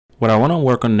What I want to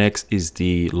work on next is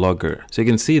the logger. So you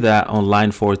can see that on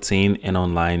line 14 and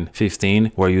on line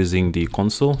 15, we're using the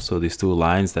console. So these two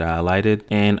lines that I highlighted,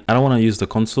 and I don't want to use the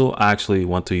console. I actually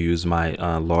want to use my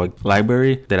log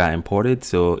library that I imported.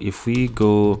 So if we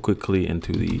go quickly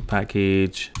into the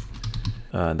package,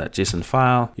 that JSON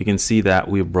file, you can see that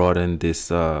we brought in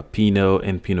this Pino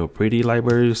and Pino Pretty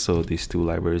libraries. So these two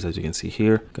libraries, as you can see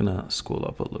here, gonna scroll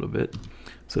up a little bit.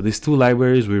 So these two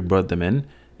libraries, we brought them in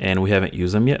and we haven't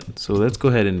used them yet. So let's go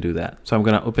ahead and do that. So I'm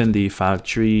gonna open the file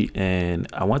tree and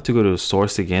I want to go to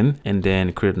source again and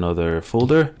then create another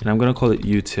folder, and I'm gonna call it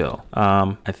util.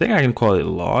 I think I can call it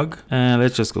log, and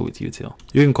let's just go with util.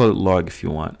 You can call it log if you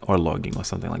want, or logging or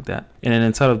something like that. And then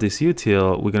inside of this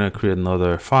util, we're gonna create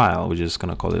another file. We're just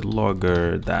gonna call it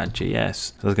logger.js.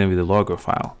 So that's gonna be the logger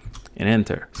file. And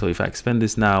enter. So if I expand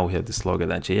this now, we have this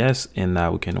logger.js, and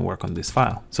now we can work on this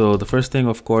file. So the first thing,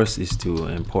 of course, is to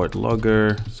import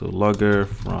logger. So logger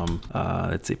from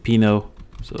let's say Pino.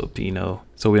 So Pino.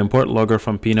 So we import logger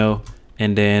from Pino,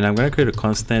 and then I'm going to create a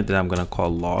constant that I'm going to call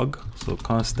log. So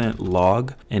constant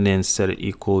log, and then set it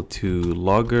equal to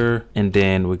logger, and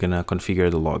then we're going to configure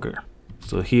the logger.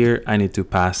 So here I need to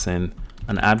pass in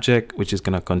an object which is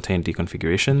going to contain the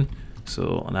configuration.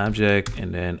 So an object,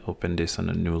 and then open this on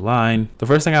a new line. The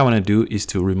first thing I want to do is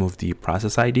to remove the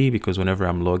process ID, because whenever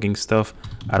I'm logging stuff,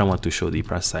 I don't want to show the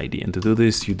process ID. And to do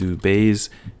this, you do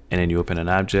base, and then you open an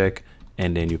object,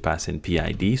 and then you pass in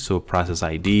PID. So process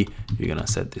ID, you're going to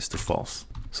set this to false.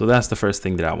 So that's the first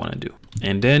thing that I want to do.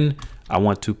 And then I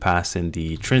want to pass in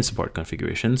the transport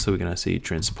configuration. So we're going to say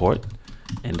transport,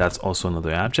 and that's also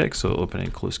another object. So open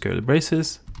and close curly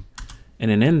braces. And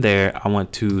then in there, I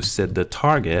want to set the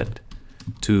target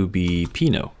to be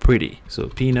Pino Pretty. So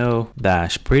Pino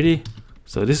dash pretty.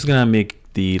 So this is gonna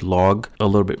make the log a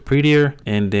little bit prettier,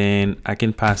 and then I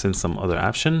can pass in some other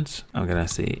options. I'm gonna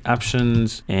say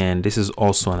options, and this is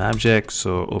also an object.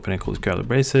 So open and close curly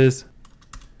braces.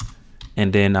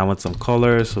 And then I want some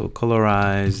color, so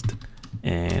colorized,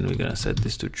 and we're gonna set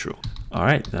this to true. All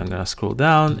right, then I'm gonna scroll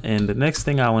down, and the next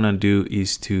thing I wanna do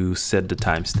is to set the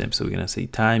timestamp. So we're gonna say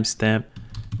timestamp.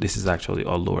 This is actually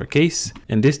all lowercase,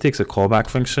 and this takes a callback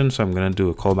function. So I'm going to do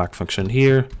a callback function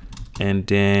here, and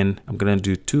then I'm going to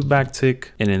do two backtick,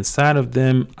 and inside of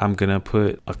them, I'm going to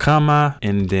put a comma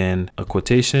and then a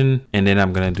quotation, and then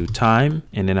I'm going to do time,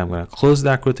 and then I'm going to close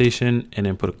that quotation, and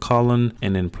then put a colon,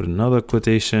 and then put another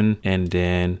quotation, and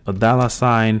then a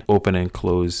 $sign, open and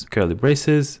close curly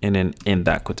braces, and then end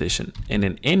that quotation. And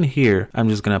then in here, I'm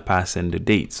just going to pass in the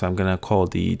date. So I'm going to call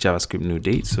the JavaScript new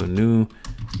date. So new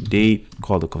date,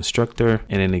 call the constructor,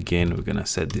 and then again we're gonna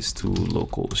set this to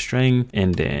local string,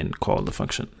 and then call the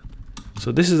function.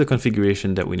 So this is the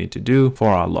configuration that we need to do for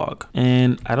our log,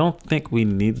 and I don't think we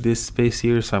need this space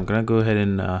here, so I'm gonna go ahead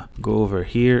and go over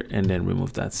here and then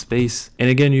remove that space. And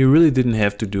again, you really didn't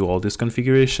have to do all this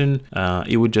configuration.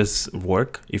 It would just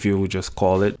work if you would just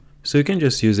call it. So you can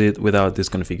just use it without this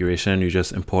configuration. You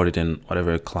just import it in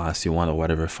whatever class you want or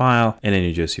whatever file, and then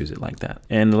you just use it like that.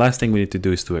 And the last thing we need to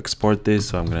do is to export this.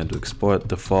 So I'm going to do export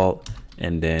default,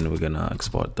 and then we're going to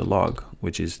export the log,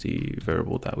 which is the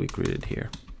variable that we created here.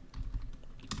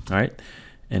 All right.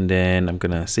 And then I'm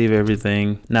going to save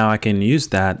everything. Now I can use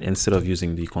that instead of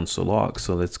using the console log.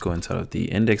 So let's go inside of the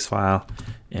index file,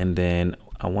 and then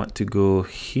I want to go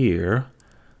here.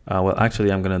 Well,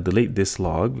 actually, I'm going to delete this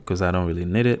log because I don't really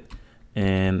need it.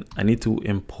 And I need to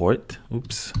import,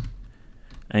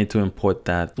 I need to import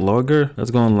that logger.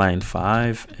 Let's go on line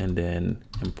 5 and then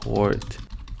import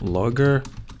logger.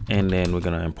 And then we're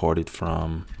going to import it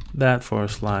from that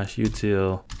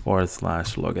 /util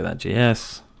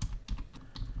 /logger.js.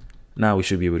 Now we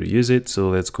should be able to use it. So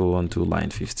let's go on to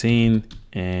line 15.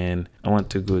 And I want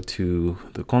to go to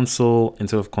the console.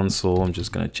 Instead of console, I'm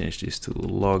just going to change this to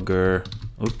logger,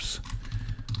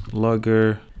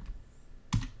 logger,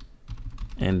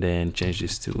 and then change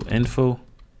this to info.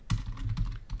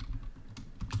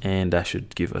 And that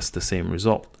should give us the same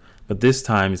result. But this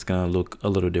time it's going to look a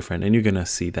little different, and you're going to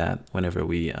see that whenever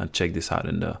we check this out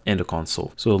in the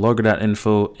console. So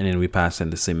logger.info, and then we pass in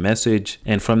the same message.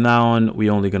 And from now on,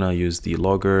 we're only going to use the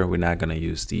logger. We're not going to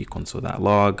use the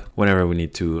console.log whenever we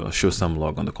need to show some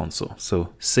log on the console.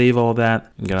 So save all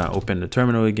that. I'm going to open the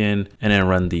terminal again and then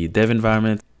run the dev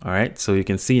environment. All right. So you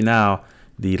can see now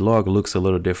the log looks a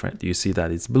little different. You see that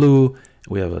it's blue.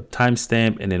 We have a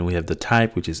timestamp, and then we have the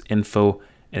type, which is info.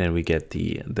 And then we get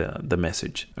the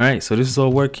message. All right, so this is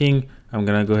all working. I'm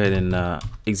gonna go ahead and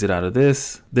exit out of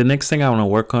this. The next thing I want to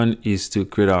work on is to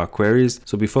create our queries.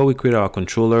 So before we create our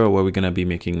controller where we're gonna be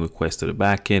making requests to the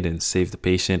backend and save the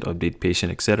patient, update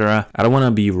patient, etc., I don't want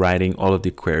to be writing all of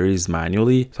the queries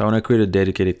manually. So I want to create a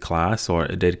dedicated class or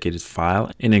a dedicated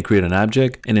file, and then create an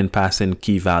object, and then pass in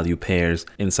key value pairs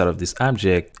inside of this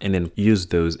object, and then use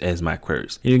those as my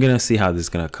queries. And you're gonna see how this is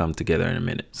gonna come together in a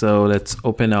minute. So let's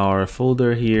open our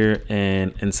folder here,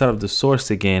 and inside of the source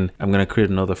again, I'm gonna create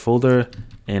another folder,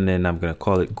 and then I'm gonna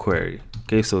call it query.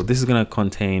 Okay, so this is gonna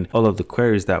contain all of the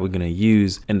queries that we're gonna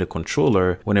use in the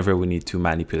controller whenever we need to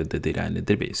manipulate the data in the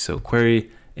database. So query,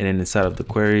 and then inside of the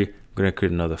query, I'm gonna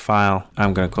create another file.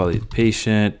 I'm gonna call it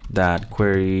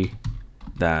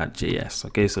patient.query.js.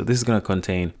 Okay, so this is gonna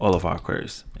contain all of our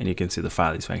queries, and you can see the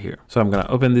file is right here. So I'm gonna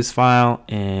open this file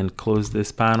and close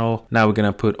this panel. Now we're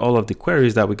gonna put all of the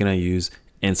queries that we're gonna use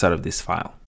inside of this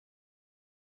file.